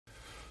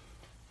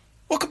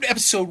Welcome to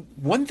episode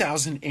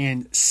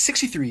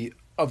 1063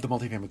 of the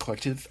Multifamily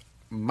Collective.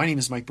 My name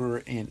is Mike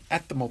Brewer, and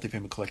at the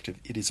Multifamily Collective,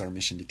 it is our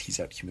mission to tease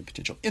out human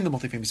potential in the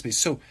multifamily space.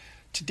 So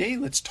today,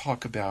 let's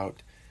talk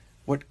about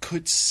what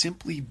could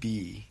simply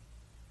be,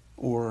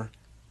 or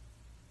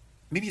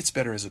maybe it's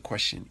better as a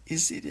question,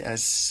 is it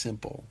as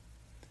simple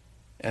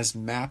as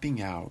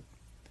mapping out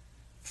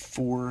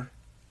 4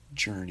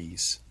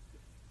 journeys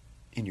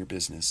in your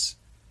business,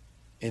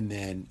 and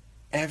then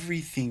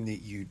everything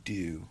that you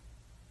do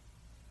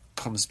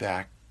comes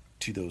back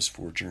to those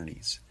 4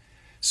 journeys?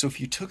 So if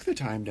you took the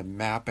time to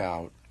map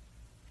out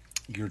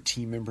your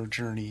team member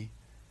journey,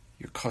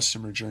 your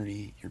customer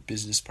journey, your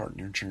business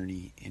partner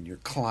journey, and your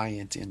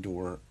client and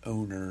or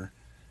owner,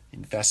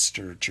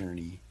 investor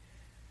journey,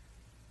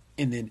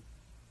 and then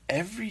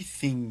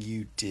everything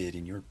you did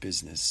in your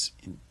business,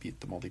 be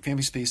it the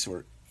multifamily space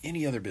or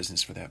any other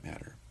business for that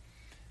matter,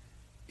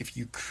 if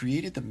you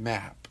created the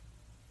map,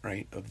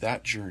 right, of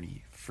that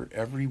journey for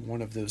every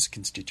one of those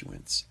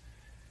constituents,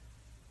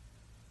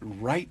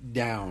 right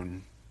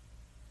down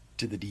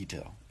to the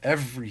detail,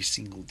 every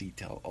single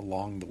detail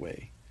along the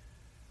way,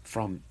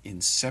 from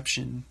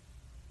inception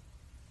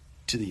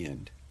to the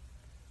end,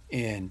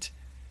 and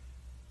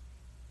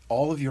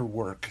all of your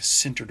work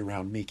centered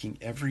around making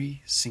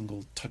every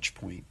single touch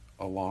point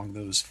along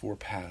those 4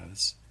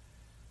 paths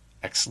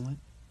excellent,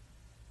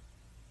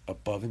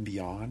 above and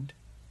beyond,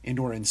 and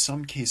or in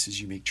some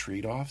cases you make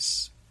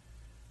trade-offs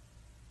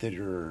that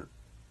are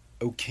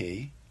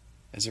okay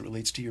as it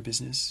relates to your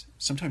business.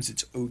 Sometimes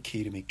it's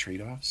okay to make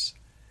trade-offs,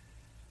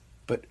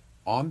 but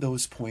on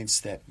those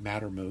points that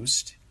matter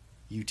most,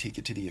 you take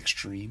it to the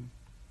extreme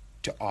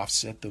to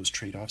offset those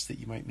trade-offs that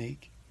you might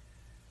make.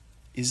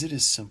 Is it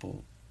as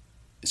simple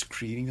as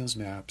creating those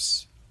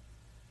maps,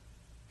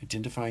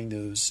 identifying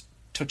those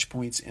touch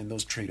points and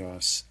those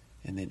trade-offs,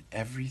 and then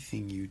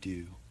everything you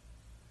do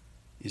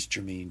is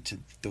germane to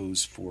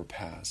those 4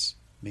 paths,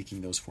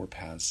 making those 4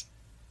 paths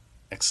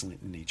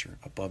excellent in nature,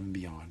 above and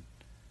beyond,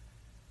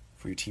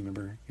 for your team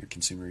member, your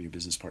consumer, your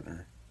business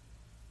partner,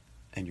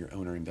 and your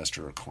owner,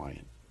 investor, or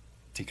client?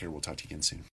 Take care. We'll talk to you again soon.